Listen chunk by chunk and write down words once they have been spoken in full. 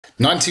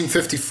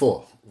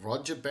1954,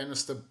 Roger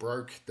Bannister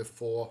broke the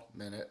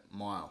 4-minute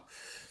mile.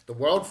 The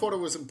world thought it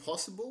was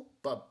impossible,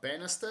 but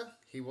Bannister,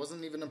 he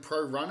wasn't even a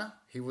pro runner.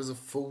 He was a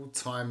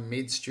full-time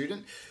med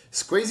student,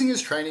 squeezing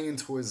his training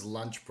into his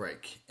lunch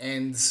break.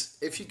 And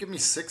if you give me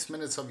 6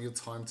 minutes of your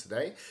time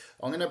today,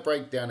 I'm going to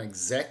break down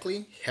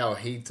exactly how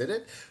he did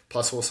it,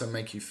 plus also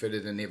make you fitter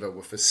than ever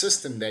with a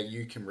system that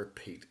you can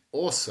repeat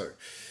also.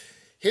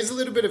 Here's a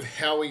little bit of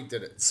how he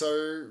did it.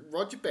 So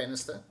Roger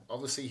Bannister,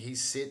 obviously he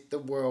set the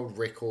world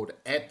record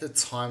at the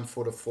time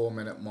for the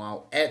 4-minute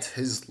mile at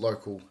his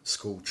local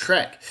school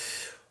track.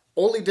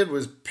 All he did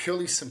was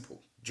purely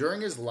simple.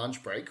 During his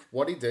lunch break,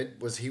 what he did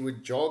was he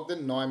would jog the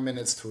 9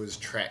 minutes to his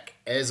track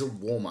as a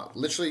warm-up.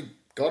 Literally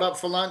got up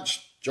for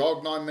lunch,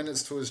 jogged 9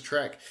 minutes to his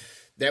track.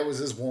 That was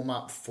his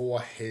warm-up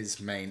for his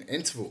main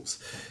intervals.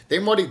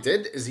 Then what he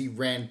did is he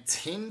ran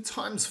 10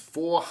 times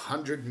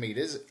 400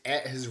 meters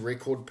at his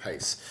record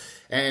pace.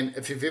 And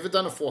if you've ever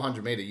done a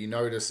 400 meter, you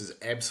know this is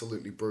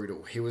absolutely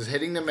brutal. He was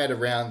hitting them at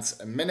around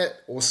a minute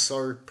or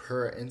so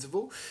per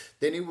interval.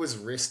 Then he was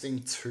resting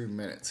 2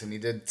 minutes and he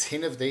did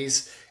 10 of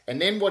these. And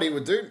then what he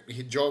would do,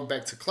 he'd jog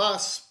back to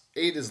class,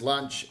 eat his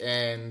lunch,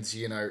 and,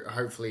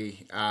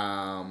 hopefully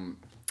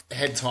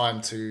had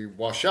time to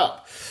wash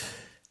up.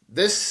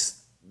 This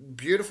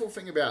beautiful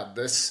thing about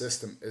this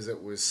system is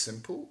it was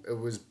simple, it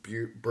was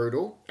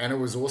brutal, and it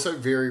was also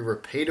very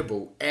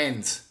repeatable,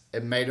 and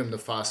it made him the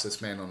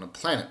fastest man on the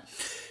planet.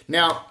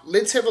 Now,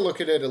 let's have a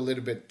look at it a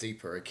little bit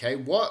deeper, okay?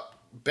 What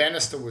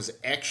Bannister was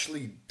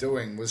actually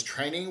doing was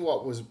training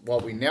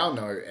what we now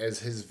know as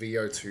his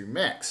VO₂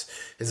 max,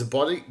 his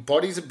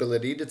body's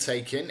ability to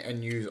take in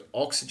and use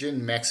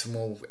oxygen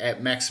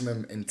at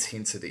maximum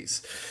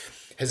intensities.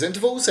 His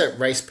intervals at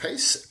race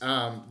pace,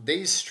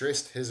 these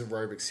stressed his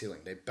aerobic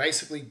ceiling. They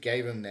basically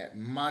gave him that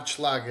much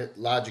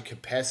larger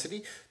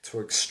capacity to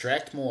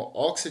extract more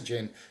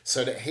oxygen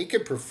so that he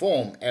could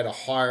perform at a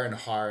higher and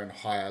higher and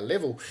higher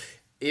level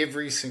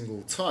every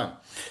single time.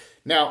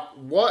 Now,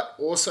 what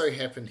also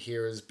happened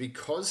here is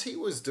because he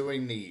was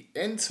doing the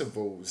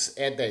intervals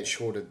at that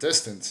shorter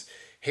distance,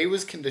 he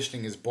was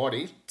conditioning his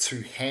body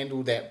to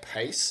handle that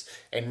pace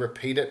and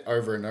repeat it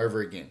over and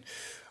over again.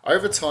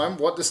 Over time,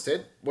 what this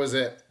did was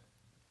that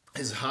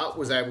his heart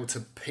was able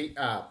to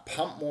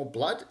pump more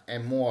blood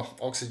and more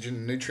oxygen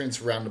and nutrients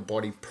around the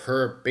body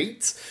per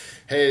beat.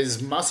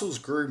 His muscles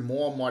grew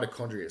more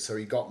mitochondria, so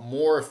he got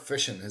more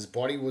efficient. His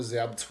body was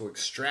able to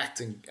extract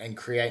and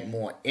create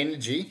more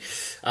energy.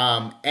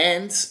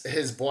 And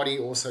his body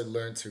also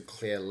learned to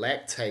clear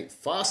lactate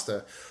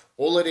faster.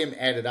 All of them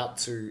added up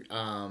to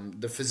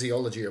the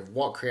physiology of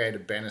what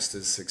created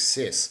Bannister's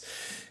success.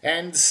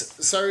 And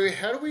so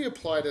how do we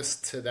apply this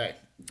today?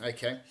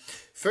 Okay.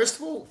 First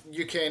of all,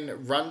 you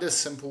can run this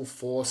simple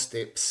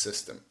 4-step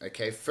system.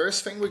 Okay,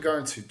 first thing we're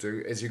going to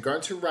do is you're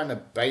going to run a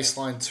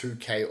baseline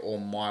 2K or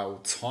mile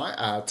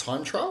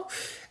time trial,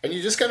 and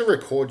you're just going to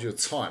record your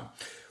time.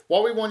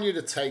 What we want you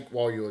to take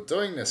while you're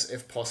doing this,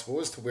 if possible,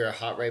 is to wear a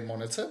heart rate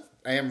monitor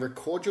and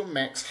record your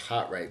max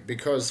heart rate,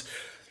 because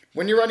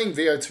when you're running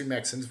VO₂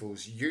 max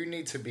intervals, you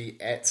need to be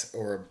at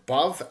or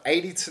above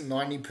 80 to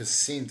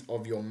 90%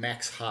 of your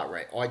max heart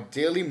rate,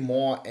 ideally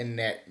more in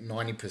that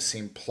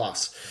 90%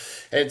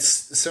 plus. It's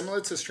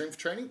similar to strength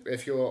training.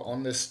 If you're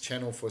on this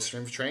channel for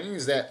strength training,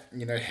 is that,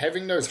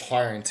 having those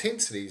higher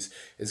intensities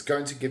is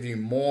going to give you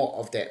more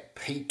of that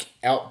peak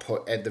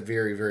output at the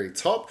very, very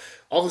top.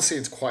 Obviously,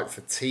 it's quite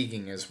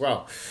fatiguing as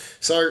well.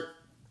 So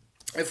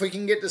if we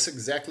can get this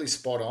exactly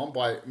spot on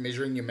by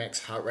measuring your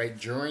max heart rate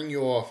during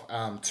your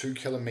 2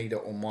 kilometer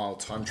or mile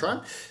time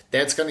trial,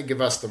 that's going to give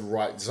us the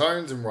right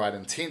zones and right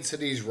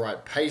intensities,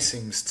 right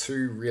pacings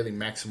to really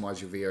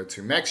maximize your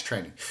VO₂ max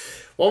training.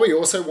 What we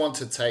also want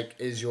to take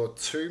is your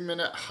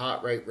 2-minute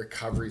heart rate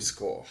recovery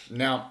score.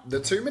 Now, the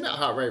 2-minute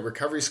heart rate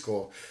recovery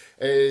score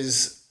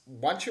is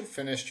once you've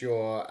finished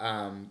your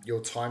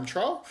time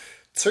trial,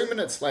 2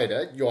 minutes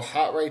later, your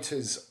heart rate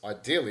is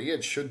ideally,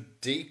 it should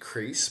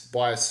decrease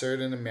by a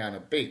certain amount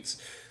of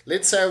beats.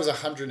 Let's say it was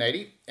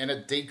 180 and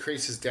it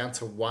decreases down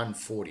to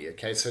 140.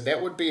 Okay, so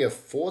that would be a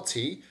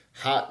 40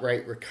 heart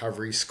rate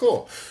recovery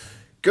score.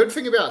 Good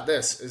thing about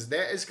this is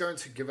that is going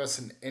to give us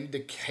an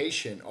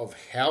indication of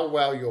how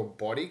well your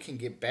body can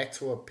get back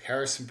to a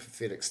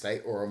parasympathetic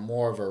state or a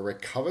more of a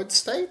recovered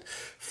state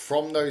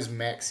from those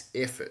max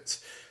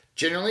efforts.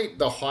 Generally,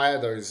 the higher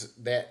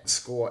that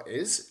score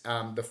is,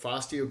 the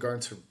faster you're going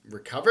to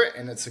recover,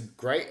 and it's a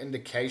great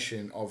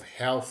indication of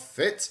how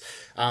fit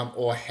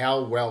or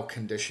how well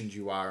conditioned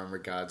you are in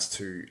regards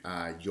to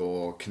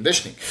your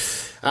conditioning.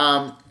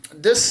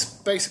 This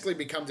basically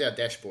becomes our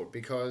dashboard,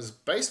 because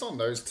based on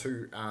those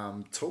two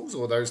tools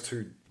or those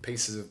two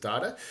pieces of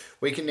data,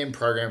 we can then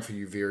program for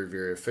you very,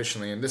 very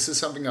efficiently. And this is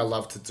something I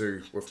love to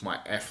do with my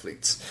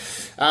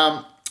athletes.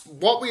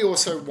 What we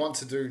also want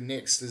to do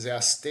next is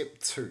our step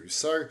 2.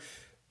 So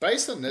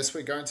based on this,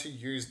 we're going to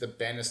use the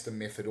Bannister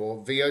method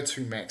or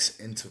VO₂ max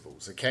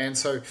intervals. Okay, and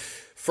so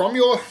from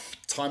your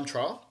time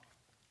trial,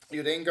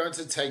 you're then going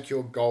to take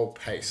your goal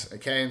pace.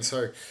 Okay, and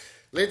so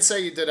let's say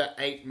you did an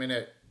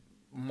 8-minute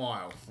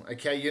mile.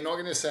 Okay, you're not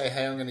going to say,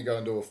 hey, I'm going to go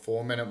and do a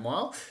 4-minute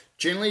mile.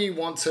 Generally, you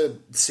want to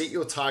set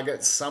your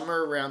target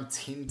somewhere around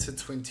 10 to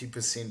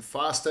 20%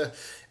 faster.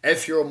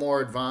 If you're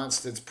more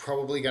advanced, it's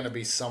probably going to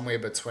be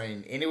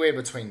anywhere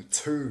between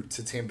 2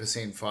 to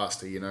 10%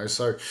 faster,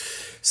 So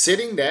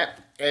setting that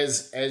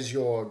as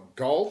your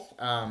goal,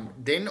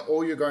 then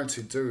all you're going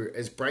to do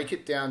is break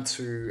it down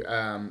to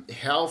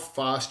how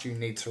fast you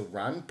need to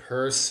run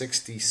per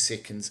 60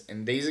 seconds,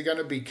 and these are going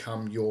to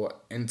become your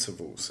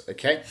intervals.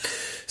 Okay,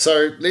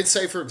 so let's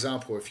say, for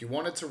example, if you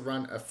wanted to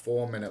run a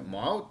 4-minute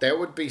mile, that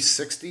would be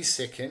 60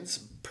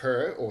 seconds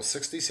or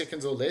 60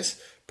 seconds or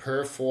less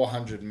per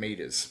 400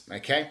 meters.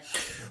 Okay,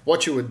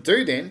 what you would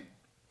do then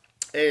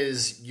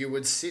is you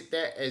would set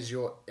that as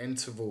your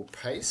interval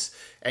pace,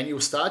 and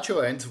you'll start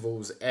your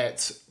intervals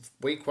at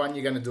week 1.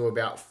 You're going to do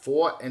about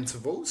 4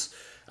 intervals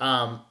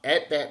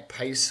at that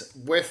pace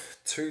with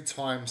 2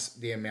 times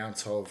the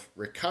amount of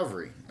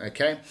recovery.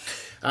 Okay,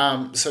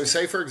 so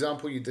say for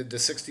example you did the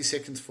 60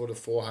 seconds for the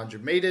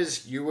 400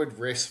 meters, you would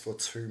rest for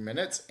 2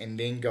 minutes and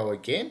then go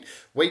again.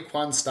 Week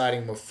 1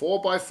 starting with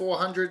 4 by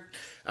 400,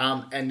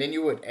 and then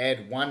you would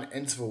add 1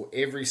 interval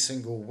every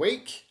single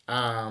week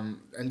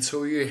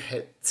until you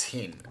hit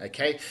 10.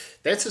 Okay,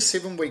 that's a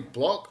 7-week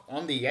block.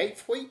 On the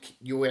 8th week,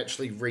 you'll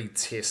actually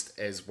retest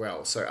as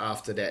well. So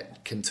after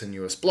that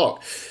continuous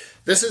block,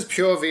 this is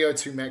pure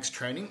VO₂ max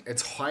training.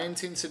 It's high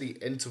intensity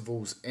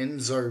intervals in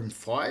zone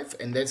 5,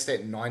 and that's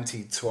that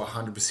 90 to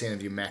 100%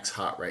 of your max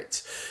heart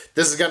rates.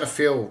 This is going to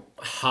feel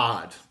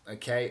hard.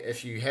 Okay,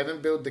 if you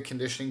haven't built the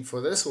conditioning for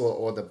this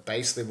or the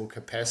base level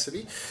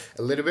capacity,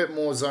 a little bit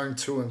more zone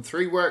 2 and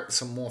 3 work,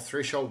 some more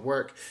threshold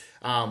work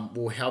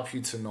will help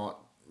you to not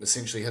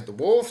essentially hit the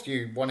wall. If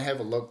you want to have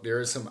a look, there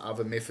are some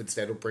other methods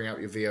that'll bring up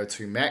your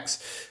VO₂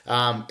 max.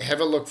 Have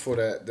a look for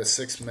the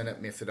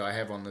 6-minute method I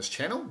have on this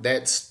channel.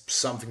 That's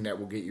something that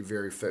will get you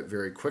very fit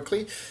very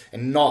quickly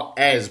and not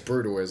as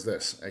brutal as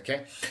this.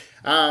 Okay.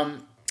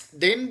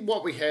 Then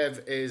what we have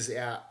is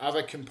our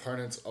other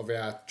components of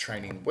our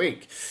training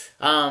week.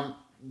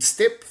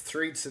 Step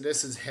 3 to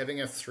this is having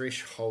a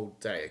threshold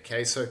day.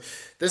 Okay, so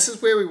this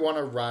is where we want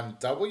to run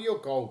double your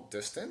goal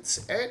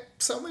distance at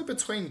somewhere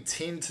between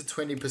 10 to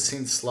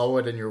 20%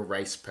 slower than your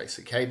race pace.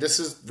 Okay, this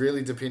is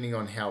really depending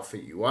on how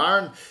fit you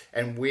are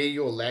and where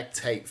your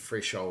lactate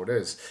threshold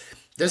is.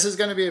 This is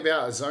going to be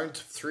about a zone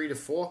 3 to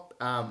 4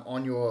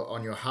 on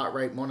your heart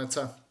rate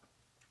monitor,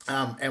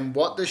 and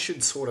what this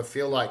should sort of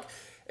feel like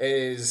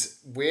is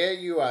where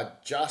you are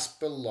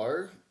just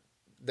below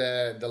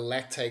the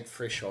lactate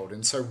threshold.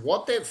 And so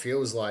what that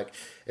feels like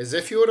is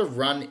if you were to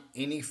run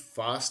any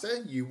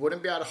faster, you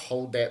wouldn't be able to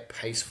hold that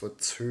pace for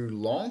too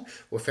long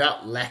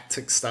without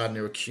lactic starting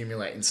to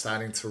accumulate and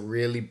starting to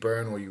really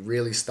burn, or you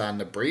really starting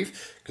to breathe,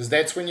 because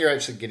that's when you're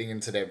actually getting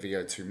into that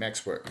VO₂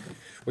 max work.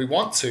 We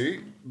want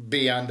to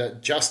be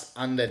just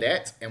under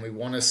that, and we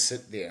want to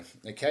sit there.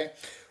 Okay,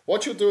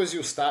 what you'll do is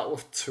you'll start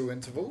with 2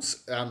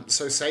 intervals.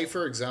 So say,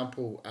 for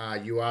example,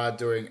 you are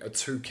doing a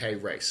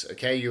 2K race.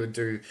 Okay, you would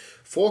do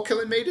 4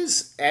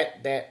 kilometers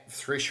at that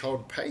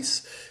threshold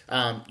pace.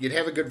 You'd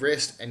have a good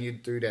rest and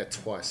you'd do that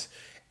twice.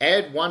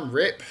 Add 1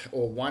 rep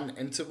or 1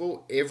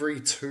 interval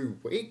every 2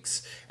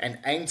 weeks and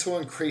aim to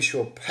increase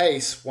your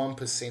pace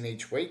 1%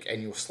 each week,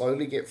 and you'll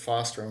slowly get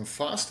faster and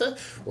faster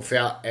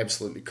without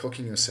absolutely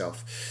cooking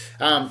yourself.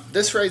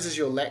 This raises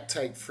your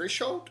lactate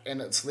threshold,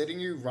 and it's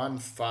letting you run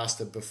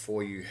faster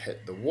before you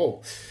hit the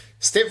wall.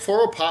 Step 4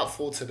 or part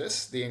 4 to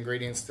this, the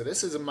ingredients to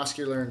this, is a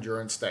muscular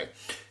endurance day.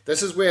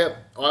 This is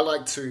where I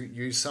like to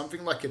use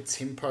something like a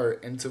tempo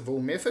interval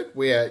method,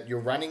 where you're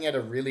running at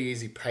a really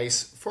easy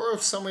pace for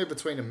somewhere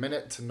between a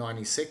minute to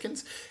 90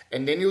 seconds,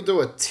 and then you'll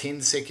do a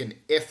 10-second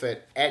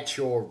effort at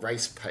your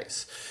race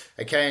pace.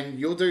 Okay, and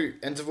you'll do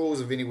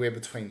intervals of anywhere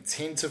between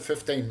 10 to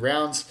 15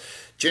 rounds.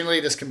 Generally,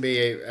 this can be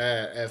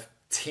a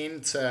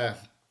 10 to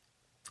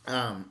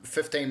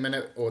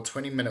 15-minute or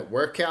 20-minute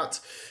workout,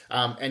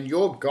 and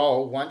your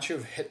goal, once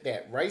you've hit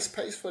that race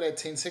pace for that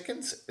 10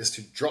 seconds, is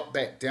to drop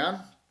back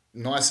down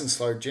nice and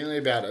slow, generally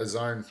about a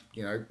zone,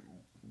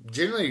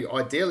 generally,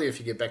 ideally, if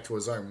you get back to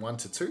a zone 1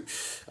 to 2,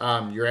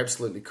 you're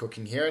absolutely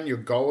cooking here, and your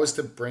goal is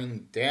to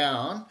bring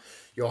down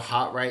your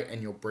heart rate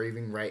and your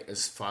breathing rate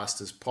as fast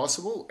as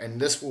possible,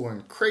 and this will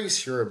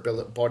increase your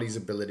body's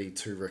ability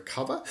to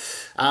recover.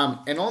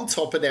 And on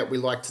top of that, we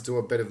like to do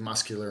a bit of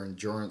muscular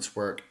endurance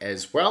work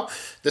as well.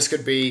 This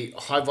could be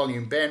high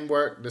volume band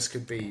work, this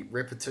could be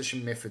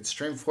repetition method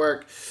strength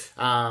work,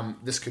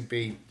 this could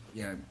be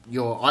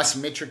your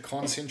isometric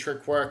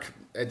concentric work.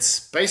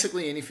 It's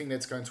basically anything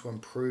that's going to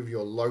improve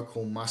your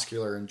local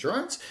muscular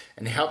endurance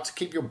and help to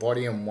keep your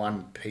body in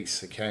one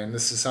piece. Okay, and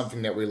this is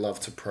something that we love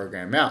to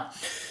program out.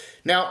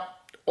 Now,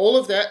 all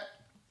of that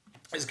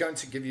is going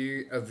to give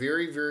you a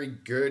very, very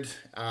good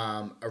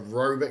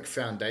aerobic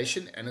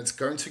foundation, and it's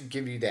going to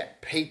give you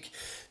that peak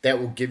that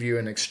will give you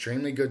an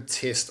extremely good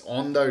test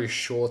on those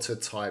shorter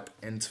type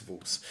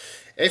intervals.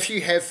 If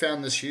you have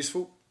found this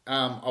useful,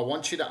 I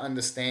want you to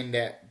understand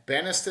that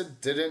Bannister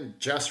didn't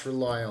just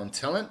rely on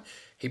talent.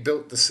 He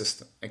built the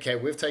system. Okay,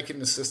 we've taken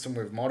the system,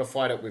 we've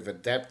modified it, we've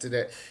adapted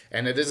it,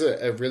 and it is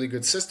a really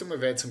good system. We've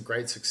had some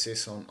great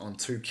success on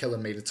 2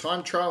 kilometer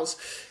time trials,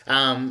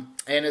 and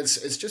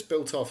it's just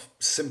built off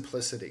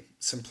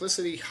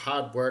simplicity,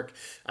 hard work,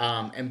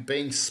 and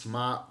being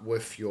smart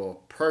with your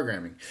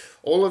programming.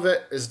 All of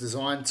it is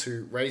designed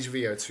to raise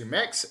VO2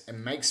 max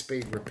and make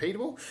speed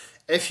repeatable.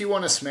 If you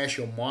want to smash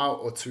your mile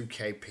or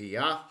 2K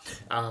PR,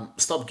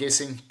 stop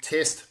guessing,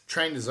 test,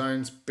 train the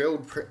zones,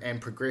 build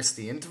and progress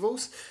the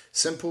intervals.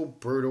 Simple,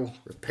 brutal,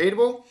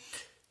 repeatable.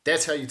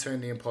 That's how you turn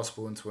the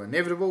impossible into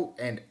inevitable.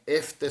 And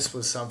if this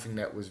was something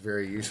that was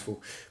very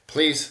useful,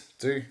 please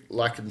do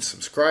like and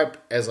subscribe,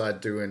 as I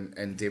do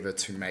endeavor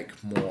to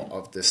make more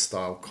of this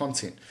style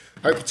content.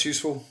 Hope it's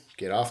useful.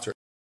 Get after it.